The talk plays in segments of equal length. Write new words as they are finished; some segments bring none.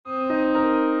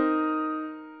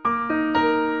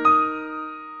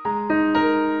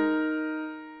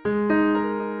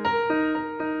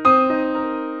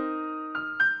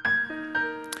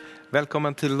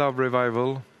Välkommen till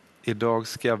LoveRevival. Idag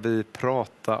ska vi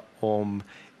prata om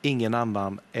ingen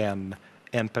annan än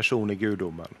en person i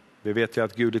gudomen. Vi vet ju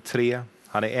att Gud är tre,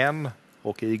 han är en,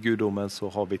 och i gudomen så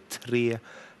har vi tre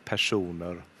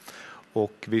personer.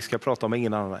 Och vi ska prata om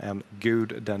ingen annan än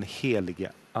Gud den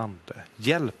helige Ande.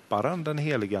 Hjälparen den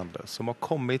helige Ande som har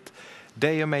kommit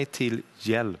dig och mig till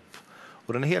hjälp.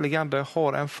 Och den helige Ande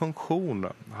har en funktion.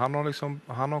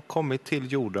 Han har kommit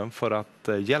till jorden för att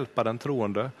hjälpa den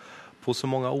troende på så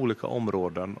många olika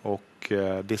områden, och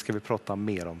det ska vi prata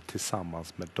mer om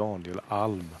tillsammans med Daniel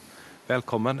Alm.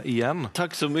 Välkommen igen.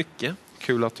 Tack så mycket.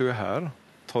 Kul att du är här.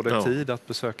 Ta dig tid att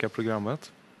besöka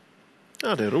programmet.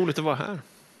 Ja, det är roligt att vara här.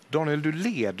 Daniel, du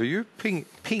leder ju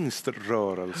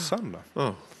pingströrelsen.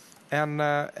 Ja.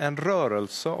 En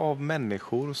rörelse av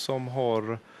människor som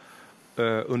har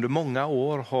under många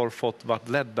år har fått varit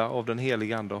ledda av den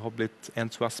helige Ande och har blivit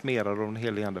entusiasmerade av den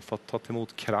helige Ande, fått ta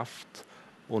emot kraft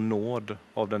och nåd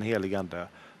av den helige Ande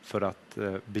för att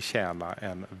betjäna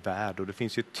en värld. Och det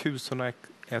finns ju tusen och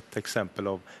ett exempel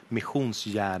av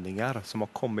missionsgärningar som har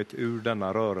kommit ur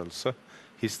denna rörelse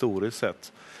historiskt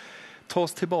sett. Ta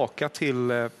oss tillbaka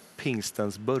till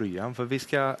pingstens början, för vi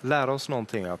ska lära oss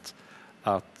någonting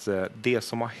att det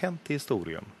som har hänt i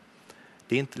historien,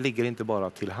 det ligger inte bara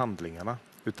till handlingarna,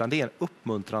 utan det är en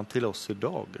uppmuntran till oss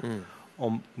idag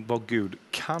om vad Gud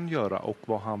kan göra och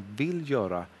vad han vill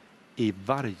göra i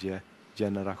varje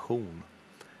generation.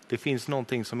 Det finns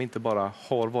någonting som inte bara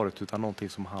har varit utan någonting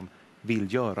som han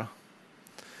vill göra.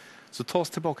 Så ta oss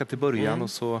tillbaka till början och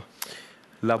så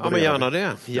laborerar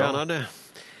vi. Gärna det.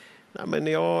 Nej, men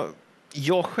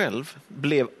jag själv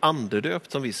blev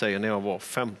andedöpt, som vi säger, när jag var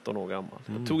 15 år gammal.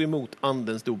 Jag tog emot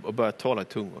andens dop och började tala i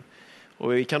tungor.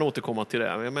 Och vi kan återkomma till det.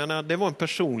 Jag menar, det var en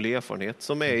personlig erfarenhet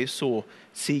som är så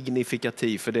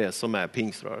signifikativ för det som är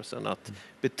pingströrelsen. Att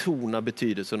betona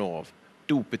betydelsen av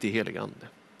dopet i helig ande.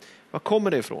 Var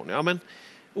kommer det ifrån? Ja, men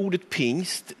ordet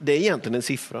pingst, det är egentligen en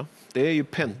siffra. Det är ju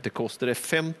Pentekost. Det är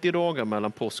 50 dagar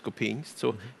mellan påsk och pingst.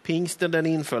 Så pingsten, den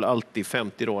inföll alltid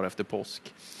 50 dagar efter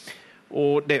påsk.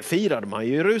 Och det firade man i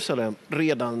Jerusalem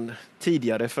redan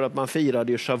tidigare, för att man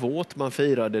firade ju Shavuot, man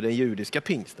firade den judiska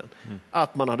pingsten.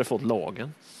 Att man hade fått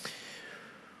lagen.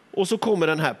 Och så kommer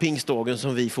den här pingstdagen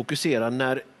som vi fokuserar,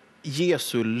 när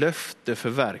Jesu löfte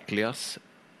förverkligas.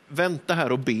 Vänta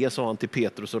här och be, sa han till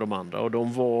Petrus och de andra. Och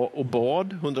de var och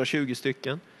bad, 120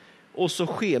 stycken. Och så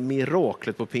sker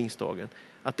miraklet på pingstdagen.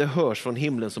 Att det hörs från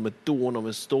himlen som ett dån av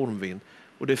en stormvind.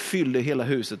 Och det fyllde hela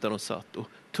huset där de satt. Och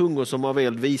tungor som av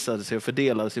eld visade sig och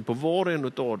fördelade sig på var och en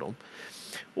av dem.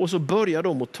 Och så börjar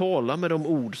de att tala med de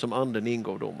ord som anden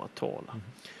ingav dem att tala.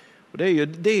 Och det är ju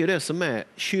det som är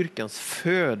kyrkans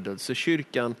födelse.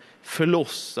 Kyrkan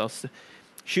förlossas.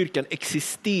 Kyrkan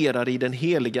existerar i den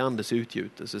heliga andes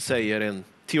utgjutelse, säger en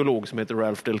teolog som heter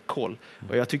Ralph Del Coll.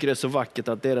 Och jag tycker det är så vackert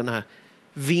att det är den här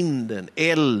vinden,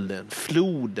 elden,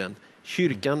 floden.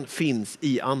 Kyrkan finns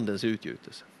i andens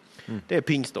utgjutelse. Det är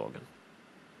pingstdagen.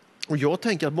 Och jag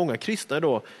tänker att många kristna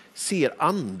idag ser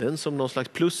anden som någon slags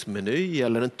plusmeny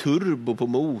eller en turbo på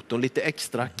motorn, lite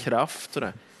extra kraft.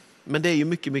 Sådär. Men det är ju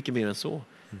mycket, mycket mer än så.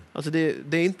 Alltså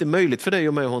det är inte möjligt för dig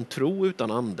och mig att ha en tro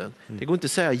utan anden. Det går inte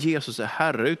att säga Jesus är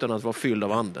Herre utan att vara fylld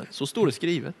av anden. Så står det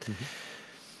skrivet.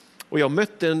 Och jag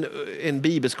mötte en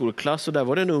bibelskoleklass, och där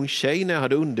var det en ung tjej när jag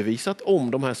hade undervisat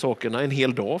om de här sakerna en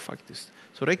hel dag faktiskt.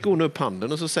 Så räcker hon upp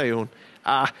handen och så säger hon,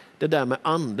 det där med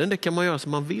anden, det kan man göra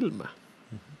som man vill med.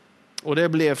 Och det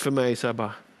blev för mig så här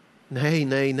bara,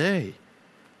 nej.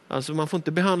 Alltså man får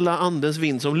inte behandla andens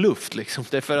vind som luft liksom.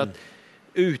 Därför att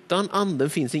utan anden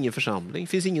finns ingen församling,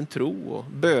 finns ingen tro, och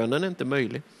bönen är inte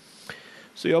möjlig.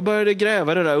 Så jag började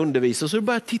gräva det där, undervisa, och så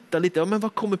började jag titta lite, men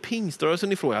vad kommer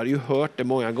pingströrelsen ifrån? Jag hade ju hört det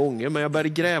många gånger, men jag började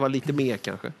gräva lite mer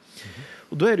kanske.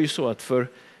 Och då är det ju så att för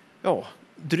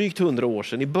drygt 100 år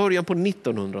sedan, i början på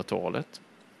 1900-talet,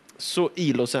 så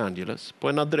i Los Angeles, på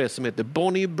en adress som heter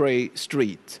Bonnie Bray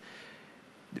Street.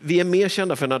 Vi är mer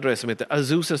kända för en adress som heter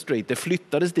Azusa Street. Det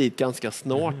flyttades dit ganska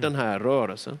snart, den här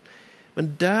rörelsen.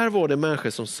 Men där var det människor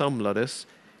som samlades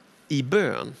i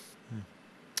bön.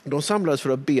 De samlades för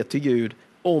att be till Gud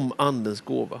om andens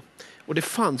gåva. Och det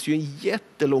fanns ju en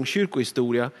jättelång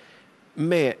kyrkohistoria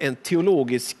med en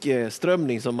teologisk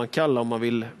strömning som man kallar, om man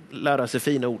vill lära sig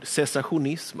fina ord,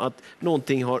 cessationism. Att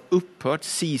någonting har upphört,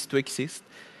 ceased to exist.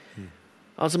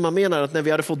 Alltså man menar att när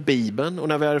vi hade fått Bibeln och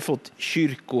när vi hade fått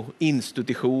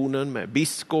kyrkoinstitutionen med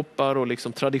biskopar och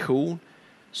liksom tradition,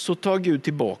 så tar Gud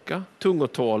tillbaka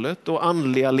tungotalet och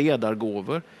andliga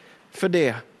ledargåvor. För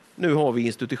det, nu har vi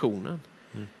institutionen.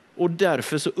 Och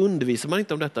därför så undervisar man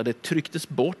inte om detta. Det trycktes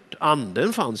bort.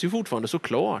 Anden fanns ju fortfarande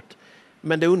såklart.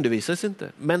 Men det undervisades inte.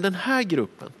 Men den här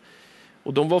gruppen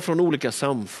Och de var från olika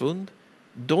samfund.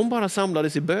 De bara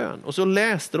samlades i bön. Och så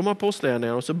läste de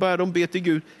apostlagärningarna och så började de be till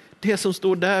Gud. Det som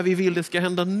står där, vi vill det ska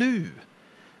hända nu.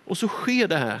 Och så sker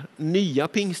det här nya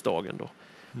pingstdagen då.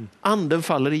 Anden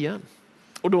faller igen.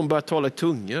 Och de börjar tala i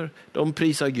tungor. De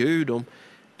prisar Gud.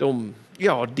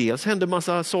 Dels händer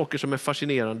massa saker som är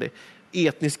fascinerande.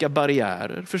 Etniska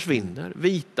barriärer försvinner.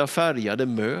 Vita färgade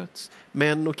möts.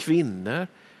 Män och kvinnor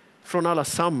från alla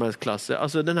samhällsklasser.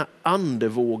 Alltså den här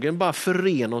andevågen bara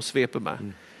förenar och sveper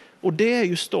med. Och det är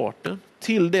ju starten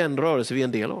till den rörelse vi är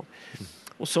en del av.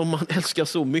 Och som man älskar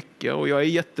så mycket. Och jag är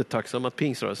jättetacksam att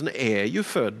pingströrelsen är ju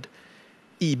född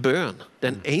i bön.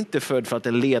 Den är inte född för att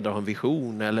en ledare har en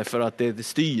vision eller för att det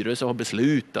styrelse har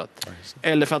beslutat.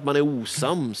 Eller för att man är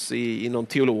osams i någon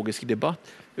teologisk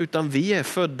debatt. Utan vi är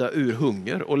födda ur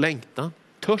hunger och längtan.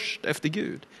 Törst efter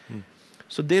Gud.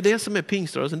 Så det är det som är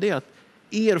pingströrelsen. Det är att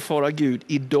erfara Gud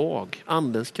idag.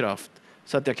 Andens kraft.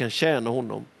 Så att jag kan tjäna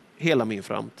honom hela min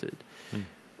framtid.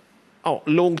 Ja,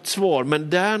 långt svar. Men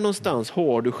där någonstans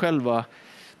har du själva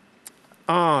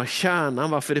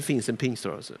kärnan varför det finns en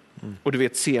pingströrelse. Och du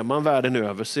vet, ser man världen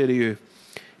över så är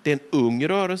det är en ung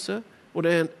rörelse. Och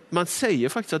man säger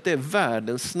faktiskt att det är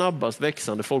världens snabbast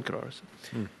växande folkrörelse.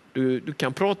 Du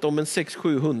kan prata om en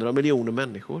 600-700 miljoner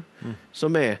människor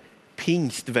som är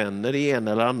pingstvänner i en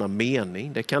eller annan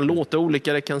mening. Det kan låta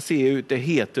olika, det kan se ut, det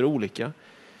heter olika.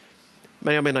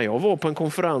 Men jag menar, jag var på en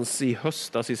konferens i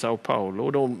höstas i Sao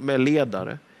Paulo och med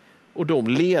ledare. Och de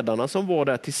ledarna som var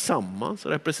där tillsammans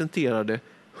representerade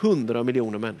 100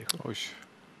 miljoner människor.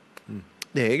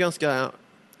 Det är ganska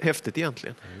häftigt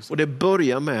egentligen. Och det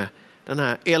börjar med den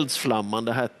här eldsflamman,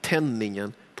 den här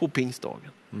tändningen på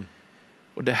pingstdagen.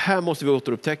 Och det här måste vi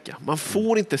återupptäcka. Man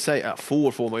får inte säga,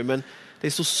 får man ju, men det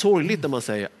är så sorgligt när man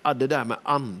säger att det där med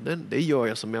anden, det gör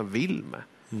jag som jag vill med.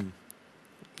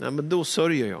 Nej, men då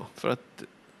sörjer jag, för att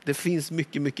det finns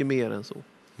mycket, mycket mer än så.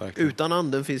 Verkligen. Utan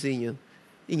anden finns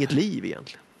inget liv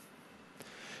egentligen.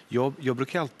 Jag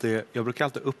brukar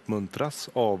alltid uppmuntras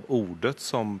av ordet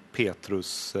som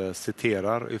Petrus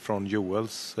citerar ifrån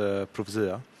Joels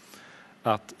profetia.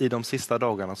 Att i de sista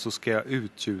dagarna så ska jag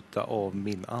utgjuta av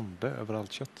min ande över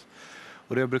allt kött.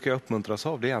 Och det jag brukar uppmuntras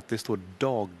av, det är att det står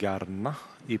dagarna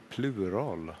i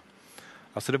plural.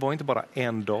 Alltså det var inte bara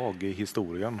en dag i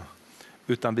historien.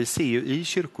 Utan vi ser ju i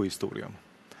kyrkohistorien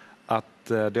att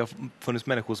det har funnits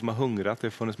människor som har hungrat, det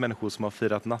har funnits människor som har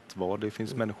firat nattvard, det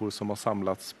finns människor som har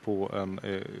samlats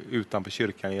utanför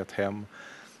kyrkan i ett hem.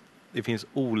 Det finns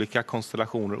olika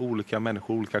konstellationer, olika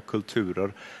människor, olika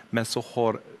kulturer. Men så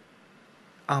har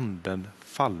anden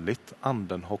fallit,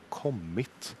 anden har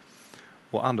kommit.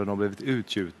 Och anden har blivit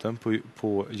utgjuten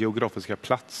på geografiska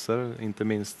platser, inte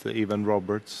minst Evan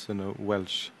Roberts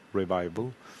Welsh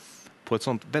Revival. På ett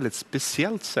sånt väldigt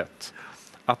speciellt sätt.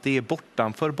 Att det är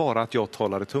bortanför bara att jag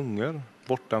talar i tungor.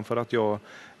 Bortanför att jag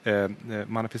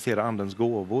manifesterar andens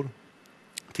gåvor.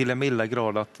 Till en milda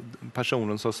grad att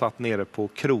personen som satt nere på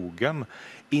krogen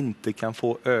inte kan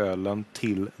få ölen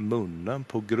till munnen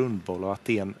på grundval av att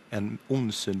det är en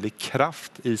osynlig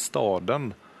kraft i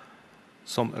staden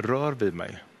som rör vid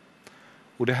mig.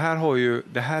 Och det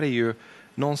här är ju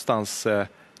någonstans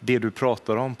det du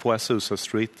pratar om på Azusa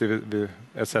Street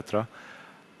etc.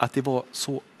 Att det var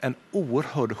så en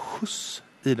oerhörd skjuts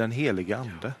i den heliga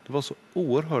ande. Det var så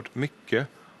oerhört mycket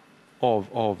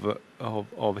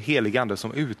av helig ande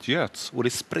som utgöts och det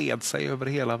spred sig över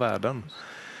hela världen.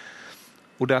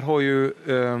 Och där har ju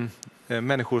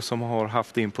människor som har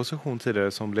haft din position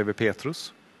tidigare som Levi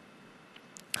Petrus.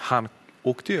 Han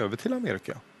åkte över till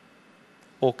Amerika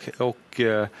och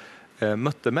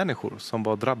mötte människor som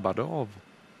var drabbade av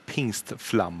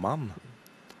pingstflamman.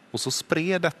 Och så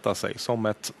spred detta sig som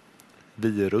ett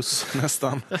virus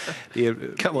nästan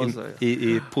kan man säga.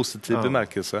 I positiv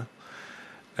bemärkelse.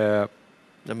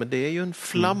 Nej, men det är ju en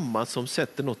flamma som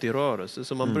sätter något i rörelse.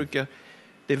 Så man brukar,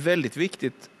 det är väldigt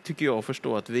viktigt tycker jag att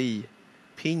förstå att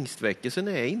pingstväckelsen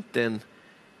är inte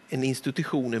en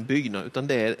institution, en byggnad, utan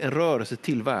det är en rörelse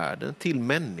till världen, till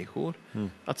människor.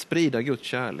 Att sprida Guds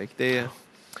kärlek. Det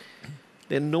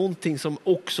är någonting som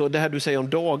också, det här du säger om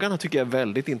dagarna tycker jag är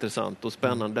väldigt intressant och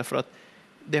spännande. Därför att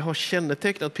det har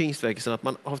kännetecknat pingstväckelsen att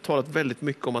man har talat väldigt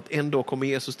mycket om att en dag kommer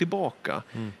Jesus tillbaka.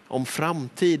 Om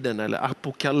framtiden eller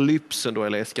apokalypsen då,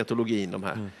 eller eskatologin, de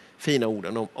här fina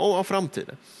orden om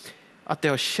framtiden. Att det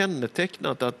har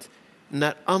kännetecknat att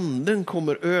när anden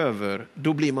kommer över,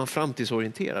 då blir man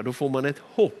framtidsorienterad. Då får man ett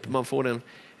hopp, man får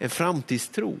en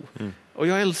framtidstro. Och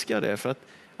jag älskar det, för att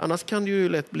annars kan det ju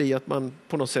lätt bli att man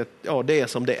på något sätt, det är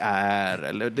som det är.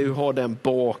 Eller du har den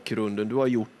bakgrunden, du har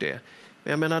gjort det.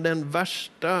 Men jag menar, den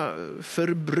värsta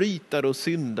förbrytare och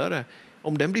syndare,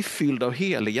 om den blir fylld av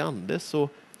helig ande så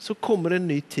kommer en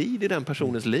ny tid i den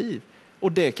personens liv.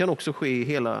 Och det kan också ske i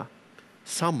hela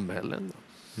samhällen.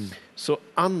 Så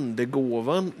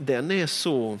andegåvan, den är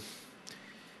så...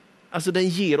 Alltså den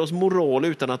ger oss moral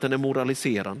utan att den är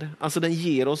moraliserande. Alltså den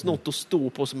ger oss något att stå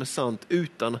på som är sant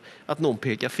utan att någon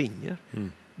pekar finger.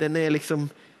 Den är liksom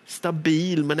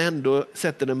stabil men ändå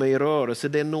sätter den mig i rörelse.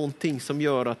 Det är någonting som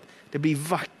gör att det blir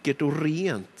vackert och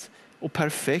rent och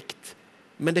perfekt.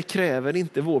 Men det kräver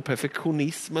inte vår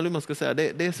perfektionism eller hur man ska säga.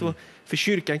 Det är så, för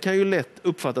kyrkan kan ju lätt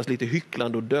uppfattas lite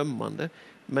hycklande och dömande.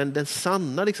 Men den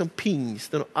sanna liksom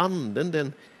pingsten och anden,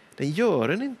 den gör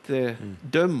den inte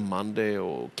dömande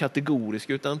och kategorisk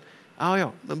utan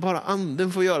men bara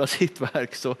anden får göra sitt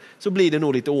verk så blir det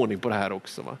nog lite ordning på det här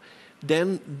också. Va?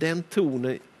 Den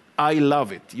tonen, I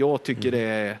love it. Jag tycker det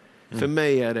är, för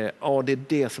mig är det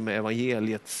det som är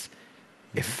evangeliets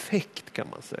effekt kan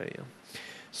man säga.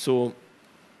 Så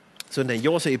när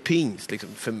jag säger pingst, liksom,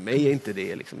 för mig är inte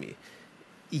det liksom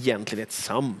egentligen ett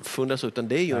samfund, alltså, utan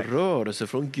det är ju en rörelse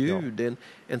från Gud,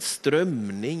 en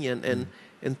strömning,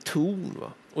 en ton.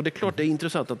 Va? Och det är klart det är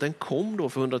intressant att den kom då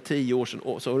för 110 år sedan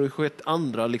och så har det skett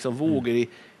andra liksom, vågor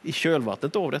i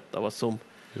kölvattnet av detta. Va?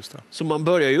 Så man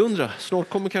börjar ju undra, snart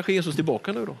kommer kanske Jesus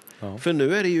tillbaka nu då. Ja. För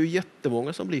nu är det ju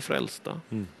jättemånga som blir frälsta.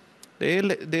 Det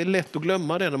är lätt att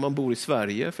glömma det när man bor i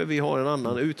Sverige för vi har en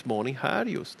annan utmaning här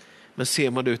just. Men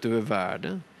ser man det ut över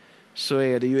världen så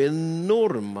är det ju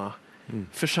enorma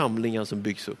församlingar som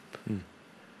byggs upp.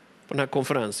 På den här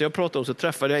konferensen jag pratade om så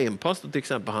träffade jag en pastor till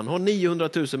exempel. Han har 900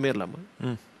 000 medlemmar.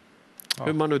 Ja.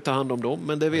 Hur man nu tar hand om dem,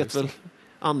 men det vet väl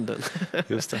anden.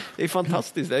 Just det. Det är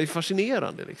fantastiskt, det är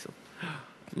fascinerande. Liksom.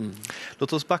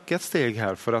 Låt oss backa ett steg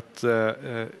här för att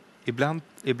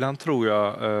ibland tror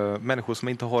jag människor som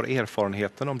inte har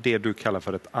erfarenheten om det du kallar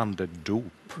för ett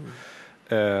andedop.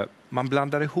 Man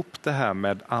blandar ihop det här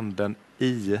med anden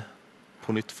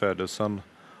på nyttfödelsen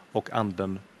och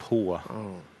anden på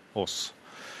oss.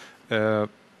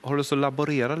 Har du så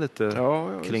laborera lite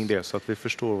kring det så att vi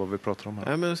förstår vad vi pratar om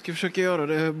här? Ja, men jag ska försöka göra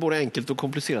det både enkelt och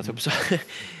komplicerat.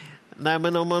 Nej,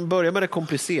 men om man börjar med det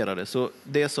komplicerade så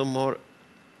det som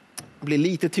blir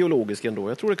lite teologiskt ändå.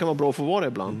 Jag tror det kan vara bra att få vara det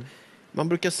ibland. Man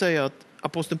brukar säga att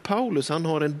aposteln Paulus han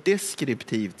har en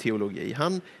deskriptiv teologi.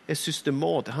 Han är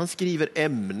systematisk. Han skriver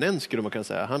ämnen skulle man kunna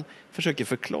säga. Han försöker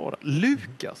förklara.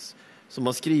 Lukas som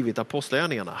har skrivit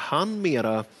apostlagärningarna,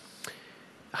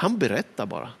 han berättar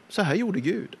bara. Så här gjorde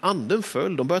Gud. Anden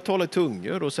föll, de började tala i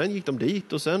tungor och sen gick de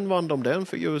dit och sen vann de den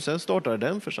för Gud och sen startade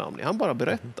den församlingen. Han bara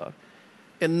berättar.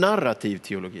 En narrativ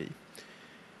teologi.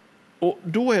 Och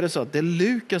då är det så att det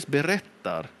Lukas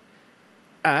berättar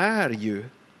är ju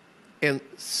en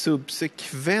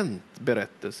subsekvent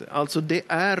berättelse. Alltså det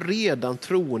är redan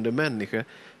troende människor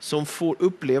som får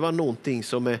uppleva någonting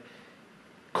som är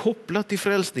kopplat till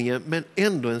frälsningen men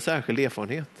ändå en särskild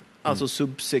erfarenhet. Alltså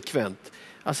subsekvent.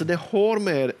 Alltså det har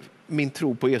med min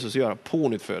tro på Jesus att göra, på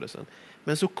nyttfödelsen.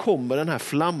 Men så kommer den här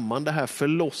flamman, den här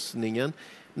förlossningen,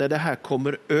 när det här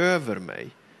kommer över mig.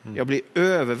 Jag blir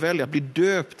överväldigad, jag blir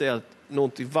döpt i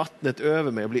någonting, vattnet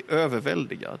över mig, jag blir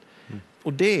överväldigad.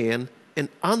 Och det är en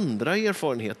andra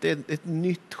erfarenhet, det är ett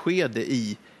nytt skede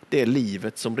i det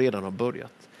livet som redan har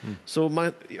börjat. Så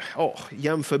man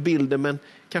jämför bilden, men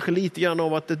kanske lite grann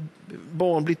av att ett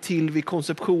barn blir till vid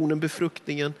konceptionen,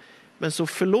 befruktningen. Men så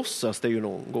förlossas det ju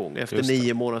någon gång. Efter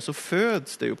 9 månader så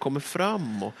föds det och kommer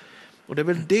fram. Och det är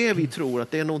väl det vi tror,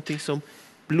 att det är någonting som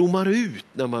blommar ut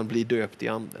när man blir döpt i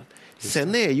anden.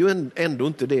 Sen är ju ändå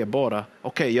inte det bara,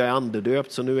 okej, jag är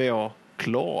andedöpt så nu är jag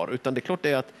klar. Utan det är klart det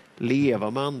är att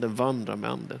leva med anden, vandra med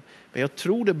anden. Men jag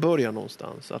tror det börjar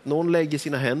någonstans. Att någon lägger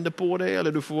sina händer på dig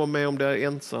eller du får vara med om det är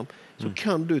ensam. Så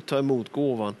kan du ta emot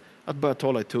gåvan att börja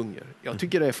tala i tungor. Jag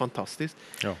tycker det är fantastiskt.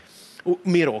 Ja. Och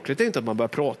miraklet är inte att man börjar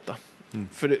prata.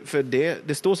 För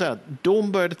det står så här att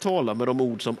de började tala med de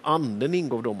ord som anden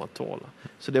ingav dem att tala.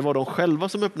 Så det var de själva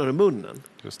som öppnade munnen.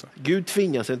 Just det. Gud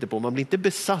tvingar sig inte på, man blir inte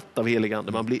besatt av helig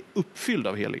ande, man blir uppfylld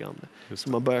av helig ande. Så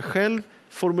man börjar själv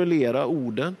formulera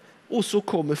orden och så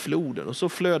kommer floden och så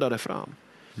flödar det fram.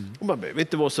 Och man behöver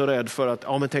inte vara så rädd för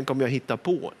att, men tänk om jag hittar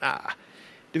på.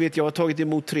 Du vet, jag har tagit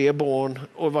emot 3 barn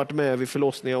och varit med vid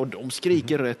förlossningar och de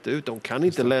skriker rätt ut. De kan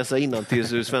inte läsa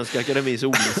innantill ur Svenska Akademins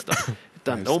ordlista.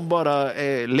 Utan de bara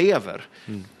lever.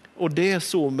 Och det är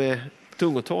så med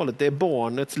tungotalet. Det är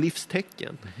barnets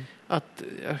livstecken. Att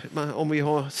om vi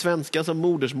har svenska som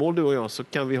modersmål, du och jag, så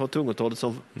kan vi ha tungotalet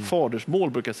som fadersmål,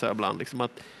 brukar jag säga ibland. Liksom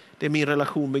att det är min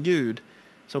relation med Gud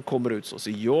som kommer ut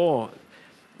så.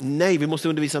 Nej, vi måste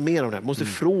undervisa mer om det här. Vi måste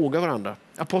fråga varandra.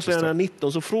 Apostlagärningarna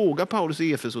 19 så frågar Paulus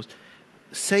i Efesos: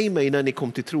 säg mig när ni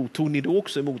kom till tro, tog ni då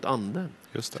också emot anden?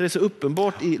 Just det. Så det är så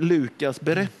uppenbart i Lukas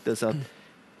berättelse att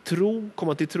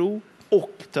komma till tro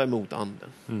och ta emot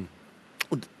anden.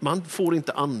 Och man får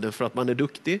inte anden för att man är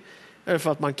duktig, eller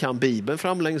för att man kan Bibeln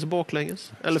framlänges och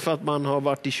baklänges, eller för att man har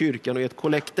varit i kyrkan och gett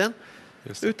kollekten,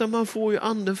 utan man får ju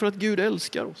anden för att Gud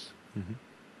älskar oss.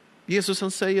 Jesus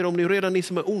han säger, om ni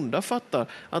som är onda fattar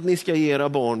att ni ska ge era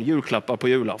barn julklappar på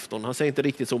julafton. Han säger inte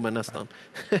riktigt så, men nästan.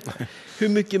 Hur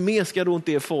mycket mer ska då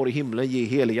inte er far i himlen ge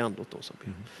helig ande åt oss?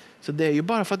 Så det är ju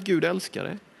bara för att Gud älskar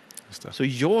det. Så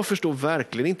jag förstår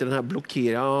verkligen inte den här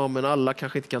blockeringen. Men alla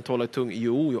kanske inte kan tala i tung.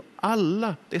 Jo,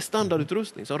 alla. Det är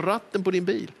standardutrustning, som ratten på din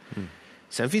bil.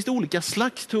 Sen finns det olika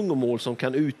slags tungomål som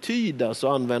kan uttydas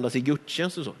och användas i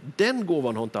gudstjänst och så. Den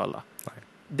gåvan har inte alla. Nej.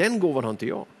 Den gåvan har inte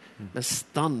jag. Men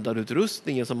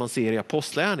standardutrustningen som man ser i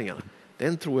apostlärningarna,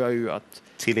 den tror jag ju att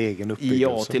till egen uppbyggelse.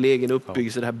 Ja, till egen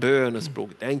uppbyggelse, det här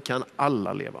bönespråket, den kan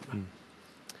alla leva med.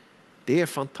 Det är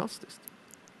fantastiskt.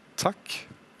 Tack,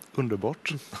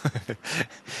 underbart.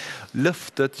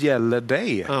 Löftet gäller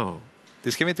dig. Ja.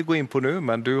 Det ska vi inte gå in på nu,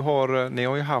 men ni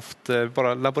har ju haft,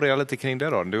 bara laborera lite kring det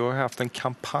då. Du har haft en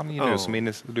kampanj nu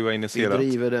som du har initierat. Vi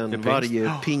driver den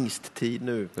varje pingsttid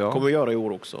nu. Kommer vi göra i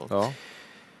år också. Ja.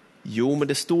 Jo, men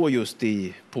det står just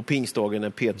på pingstdagen när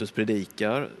Petrus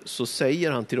predikar, så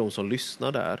säger han till de som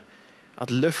lyssnar där att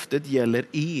löftet gäller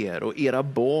er och era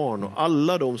barn och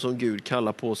alla de som Gud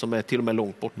kallar på som är till och med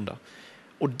långt borta.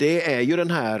 Och det är ju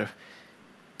den här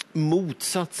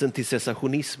motsatsen till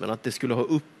cessationismen, att det skulle ha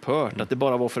upphört, att det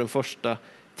bara var för den första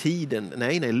tiden.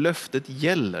 Nej, löftet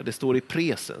gäller. Det står i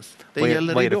presens. Vad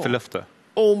är det för löfte?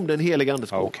 Om den heliga Andes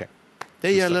gåva. Okay.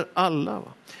 Det gäller alla.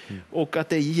 Va? Och att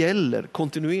det gäller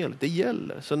kontinuerligt. Det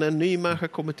gäller. Så när en ny människa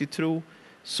kommer till tro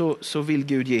så vill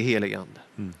Gud ge helig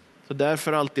ande. Så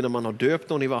därför alltid när man har döpt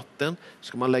någon i vatten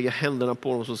ska man lägga händerna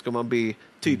på dem, så ska man be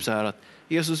typ så här att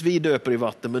Jesus, vi döper i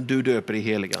vatten men du döper i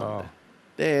helig ande.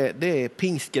 Ja. Det är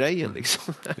pingstgrejen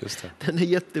liksom. Just det. Den är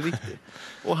jätteviktig.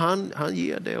 Och han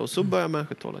ger det och så börjar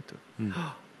människor tala till.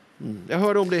 Jag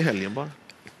hörde om det i helgen bara.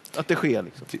 Att det sker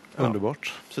liksom.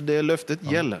 Underbart. Så det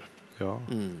löftet gäller. Ja.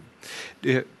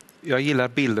 Jag gillar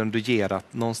bilden du ger,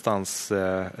 att någonstans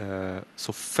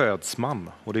så föds man,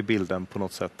 och det är bilden på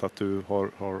något sätt att du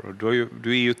är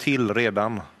ju till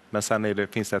redan, men sen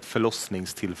finns det ett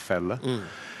förlossningstillfälle.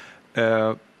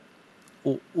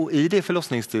 Och i det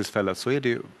förlossningstillfället så är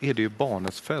det ju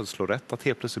barnets födslorätt att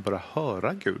helt plötsligt börja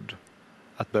höra Gud,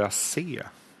 att börja se.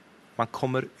 Man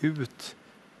kommer ut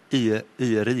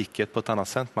i riket på ett annat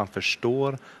sätt, man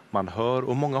förstår, man hör,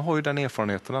 och många har ju den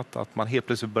erfarenheten att man helt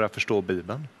plötsligt börjar förstå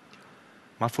Bibeln.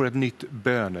 Man får ett nytt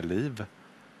böneliv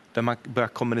där man börjar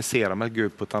kommunicera med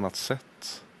Gud på ett annat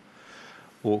sätt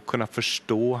och kunna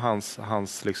förstå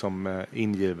hans liksom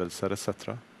ingivelser etc.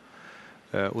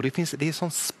 Och det är en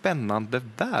sån spännande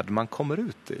värld man kommer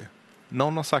ut i.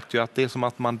 Någon har sagt ju att det är som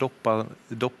att man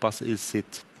doppas i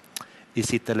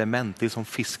sitt element. Det är som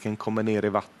fisken kommer ner i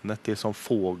vattnet. Det är som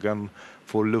fågeln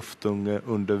får luft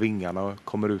under vingarna och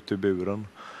kommer ut ur buren.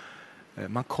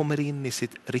 Man kommer in i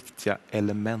sitt riktiga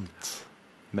element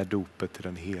med dopet till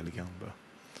den heliga Ande.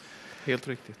 Helt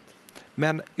riktigt.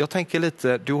 Men jag tänker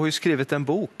lite, du har ju skrivit en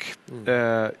bok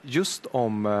just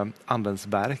om andens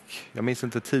verk. Jag minns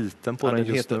inte titeln på den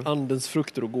just nu. Den nu. heter Andens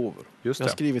frukter och gåvor. Jag har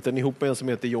skrivit den ihop med en som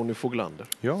heter Johnny Foglander.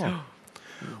 Ja.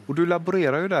 Och du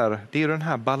laborerar ju där, det är ju den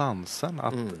här balansen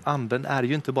att anden är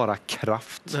ju inte bara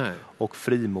kraft och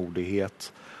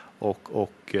frimodighet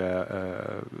och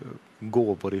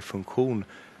gåvor i funktion,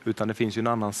 utan det finns ju en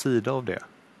annan sida av det.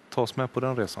 Ta oss med på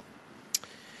den resan.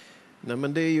 Nej,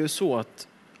 men det är ju så att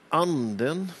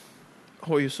anden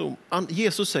har ju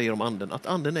Jesus säger om anden att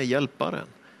anden är hjälparen.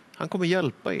 Han kommer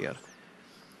hjälpa er.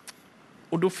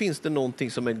 Och då finns det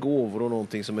någonting som är gåvor och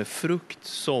någonting som är frukt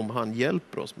som han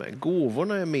hjälper oss med.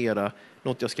 Gåvorna är mera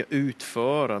något jag ska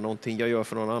utföra, någonting jag gör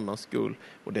för någon annans skull.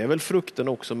 Och det är väl frukten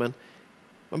också, men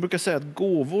man brukar säga att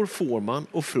gåvor får man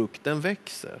och frukten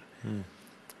växer.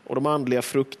 Och de andliga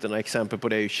frukterna, exempel på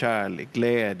det är ju kärlek,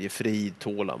 glädje, frid,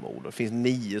 tålamod. Det finns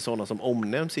 9 sådana som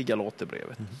omnämns i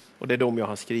Galaterbrevet. Och det är de jag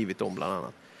har skrivit om bland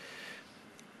annat.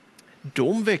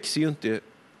 De växer ju inte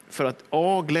för att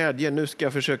glädje, nu ska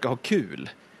jag försöka ha kul.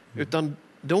 Utan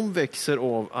de växer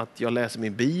av att jag läser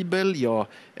min bibel, jag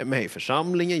är med i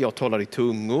församlingen, jag talar i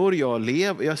tungor,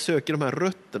 jag söker de här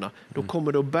rötterna. Då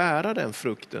kommer det att bära den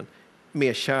frukten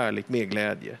med kärlek, med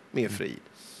glädje, med frid.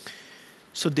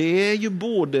 Så det är ju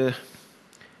både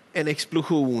en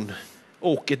explosion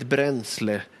och ett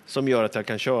bränsle som gör att jag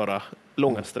kan köra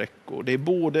långa sträckor. Det är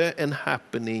både en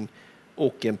happening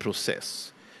och en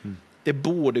process. Det är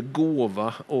både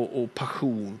gåva och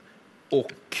passion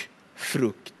och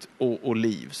frukt och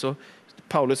liv. Så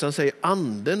Paulus han säger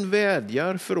anden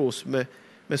vädjar för oss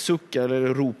med suckar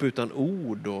eller rop utan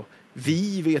ord. Och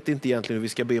vi vet inte egentligen hur vi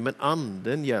ska be, men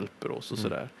anden hjälper oss och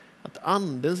sådär. Att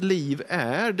andens liv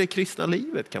är det kristna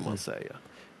livet kan man säga.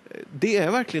 Det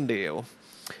är verkligen det. Och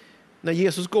när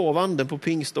Jesus gav anden på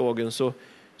pingstdagen så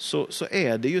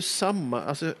är det ju samma,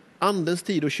 alltså andens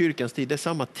tid och kyrkans tid, det är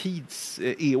samma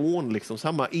tidseon, liksom,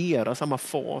 samma era, samma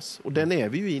fas. Och den är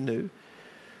vi ju i nu.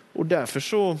 Och därför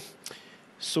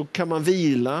så kan man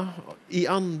vila i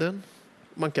anden,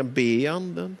 man kan be i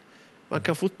anden, man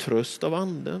kan få tröst av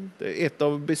anden. Ett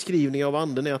av beskrivningarna av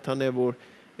anden är att han är vår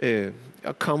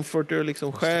comforter,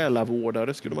 liksom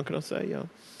själavårdare skulle man kunna säga.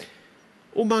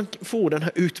 Och man får den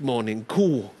här utmaningen,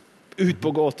 gå ut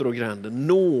på gator och gränder,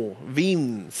 nå,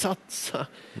 vinn, satsa,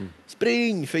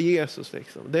 spring för Jesus.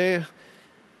 Liksom. Det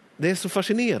är så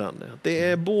fascinerande. Det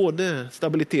är både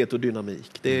stabilitet och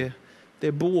dynamik. Det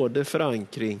är både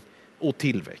förankring och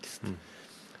tillväxt.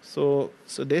 Så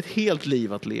det är ett helt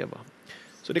liv att leva.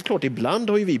 Så det är klart, ibland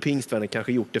har ju vi pingstvänner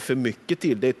kanske gjort det för mycket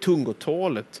till. Det är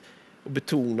tungotalet och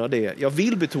betona det. Jag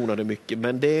vill betona det mycket,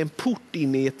 men det är en port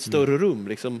in i ett större rum.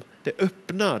 Liksom. Det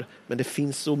öppnar, men det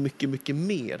finns så mycket, mycket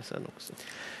mer sen också.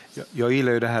 Jag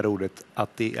gillar ju det här ordet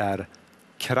att det är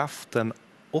kraften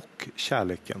och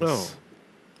kärlekens. Ja,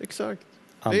 exakt.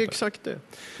 Det är exakt det.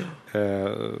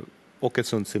 Och ett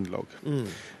sunt sinnelag.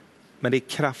 Men det är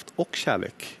kraft och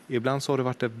kärlek. Ibland så har det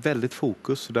varit ett väldigt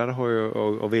fokus. Där har jag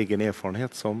av egen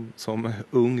erfarenhet som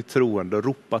ung troende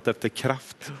ropat efter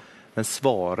kraft. Men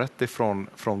svaret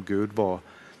från Gud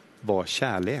var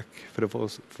kärlek. För det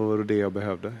var det jag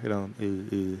behövde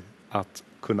i att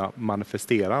kunna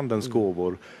manifestera andens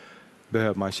gåvor.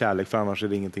 Behöver man kärlek, för annars är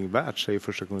det ingenting värt, säger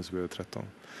första Korinthierbrevet 13.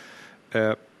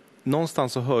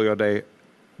 Någonstans så hör jag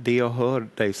det jag hör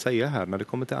dig säga här när det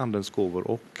kommer till andens gåvor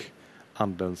och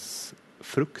andens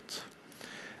frukt.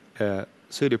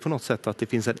 Så är det på något sätt att det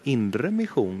finns en inre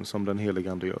mission som den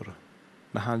helige Ande gör.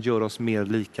 När han gör oss mer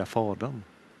lika Fadern.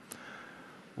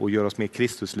 Och gör oss mer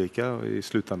Kristuslika, i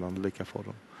slutändan lika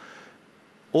Fadern.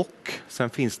 Och sen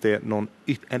finns det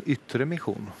en yttre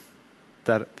mission.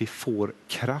 Där vi får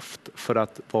kraft för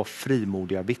att vara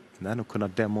frimodiga vittnen och kunna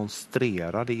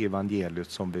demonstrera det evangeliet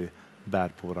som vi bär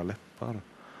på våra läppar.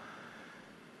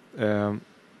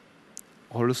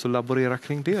 Har du lust att laborera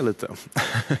kring det lite?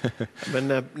 Men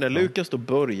när Lukas då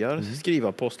börjar skriva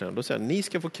apostlarna, då säger han, ni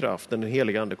ska få kraft när den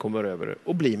heliga ande kommer över er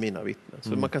och bli mina vittnen. Så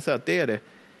man kan säga att det är det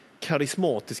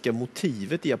karismatiska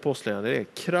motivet i apostlarna, det är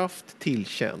kraft till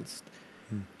tjänst.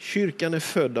 Kyrkan är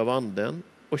född av anden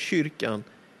och kyrkan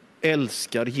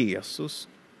älskar Jesus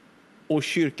och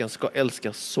kyrkan ska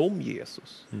älskas som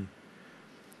Jesus.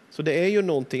 Så det är ju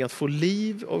någonting att få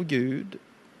liv av Gud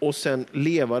och sen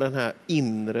leva den här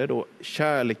inre då,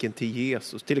 kärleken till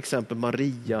Jesus. Till exempel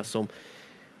Maria som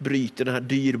bryter den här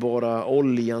dyrbara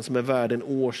oljan som är värd en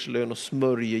årslön och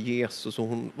smörjer Jesus. Och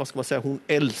hon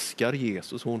älskar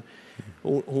Jesus. Hon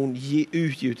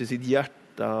utgjuter sitt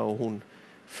hjärta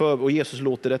och Jesus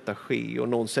låter detta ske. Och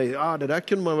någon säger, det där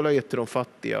kunde man väl ha gett till de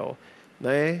fattiga.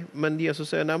 Nej, men Jesus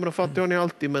säger, nej men de fattiga har ni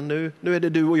alltid, men nu är det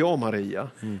du och jag, Maria.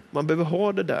 Man behöver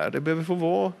ha det där. Det behöver få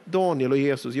vara Daniel och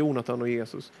Jesus, Jonathan och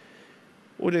Jesus.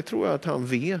 Och det tror jag att han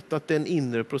vet, att den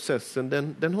inre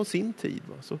processen, den har sin tid.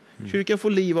 Va? Så kyrkan får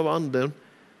liv av anden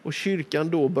och kyrkan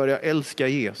då börjar älska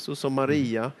Jesus som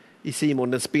Maria i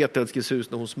Simon den spetälskes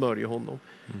hus när hon smörjer honom.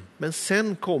 Men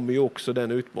sen kommer ju också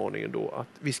den utmaningen då att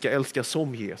vi ska älska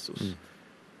som Jesus.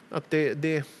 Att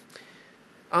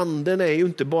anden är ju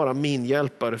inte bara min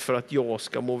hjälpare för att jag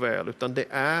ska må väl, utan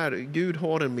Gud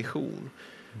har en mission.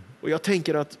 Och jag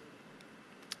tänker att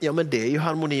men det är ju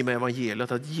harmoni med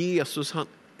evangeliet, att Jesus han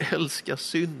älskar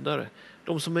syndare.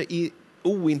 De som är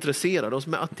ointresserade, de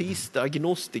som är ateister,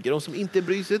 agnostiker, de som inte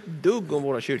bryr sig ett dugg om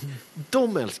våra kyrkor.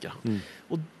 De älskar han.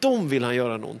 Och de vill han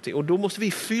göra någonting. Och då måste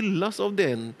vi fyllas av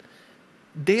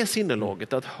det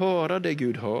sinnelaget, att höra det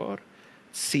Gud hör,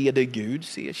 se det Gud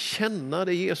ser, känna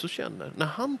det Jesus känner när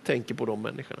han tänker på de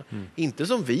människorna. Inte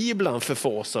som vi ibland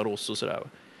förfasar oss och sådär.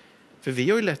 För vi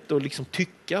har ju lätt att liksom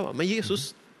tycka, va? Men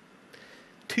Jesus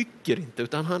tycker inte,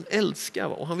 utan han älskar,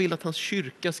 va? Och han vill att hans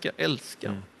kyrka ska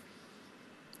älska.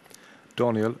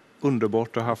 Daniel,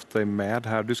 underbart att ha haft dig med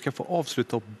här. Du ska få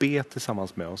avsluta och be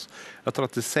tillsammans med oss. Jag tror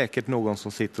att det är säkert någon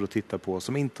som sitter och tittar på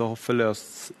som inte har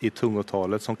förlösts i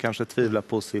tungotalet, som kanske tvivlar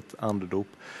på sitt andedop,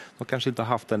 som kanske inte har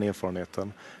haft den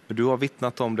erfarenheten. Men du har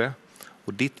vittnat om det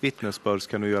och ditt vittnesbörd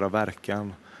ska nu göra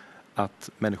verkan att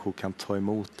människor kan ta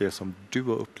emot det som du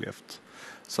har upplevt.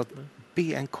 Så att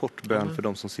be en kort bön för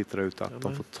de som sitter där ute, att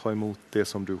de får ta emot det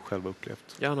som du själv har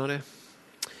upplevt. Gärna det.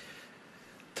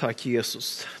 Tack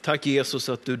Jesus. Tack Jesus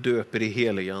att du döper i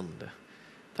helig ande.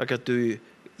 Tack att du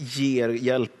ger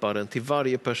hjälparen till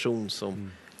varje person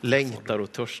som längtar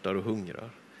och törstar och hungrar.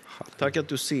 Tack att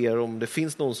du ser om det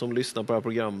finns någon som lyssnar på det här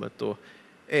programmet och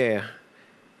är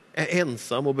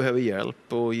ensam och behöver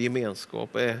hjälp och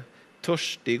gemenskap, är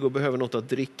törstig och behöver något att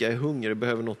dricka, är hungrig och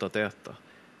behöver något att äta.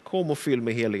 Kom och fyll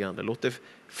med Helige Ande. Låt det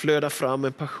flöda fram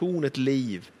en passion, ett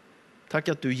liv. Tack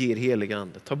att du ger Helige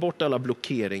Ande. Ta bort alla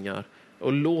blockeringar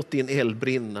och låt din eld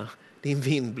brinna, din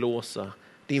vind blåsa,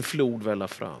 din flod välla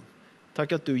fram.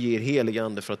 Tack att du ger Helige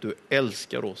Ande för att du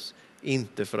älskar oss.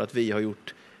 Inte för att vi har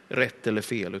gjort rätt eller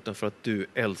fel, utan för att du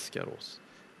älskar oss.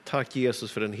 Tack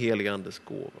Jesus för den Helige Andes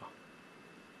gåva.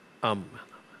 Amen.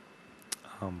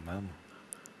 Amen.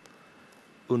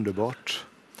 Underbart.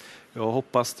 Jag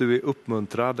hoppas du är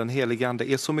uppmuntrad. Den Helige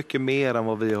Ande är så mycket mer än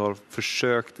vad vi har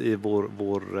försökt i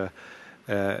vår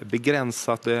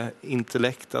begränsade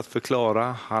intellekt att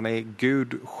förklara. Han är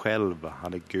Gud själv.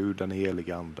 Han är Gud, den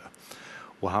Helige Ande.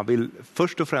 Och han vill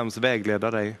först och främst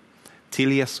vägleda dig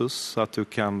till Jesus så att du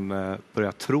kan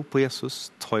börja tro på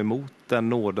Jesus. Ta emot den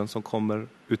nåden som kommer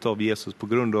utav Jesus på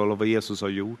grund av vad Jesus har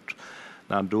gjort.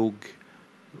 När han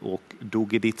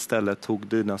dog i ditt ställe, tog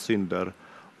dina synder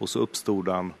och så uppstod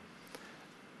han.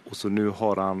 Och så nu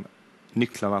har han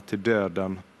nycklarna till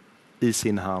döden i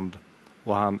sin hand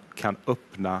och han kan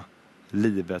öppna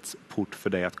livets port för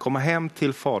dig att komma hem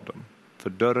till Fadern. För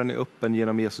dörren är öppen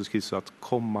genom Jesus Kristus att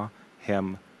komma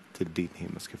hem till din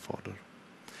himmelske Fader.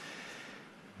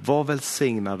 Var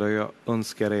välsignade och jag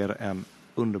önskar er en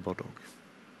underbar dag.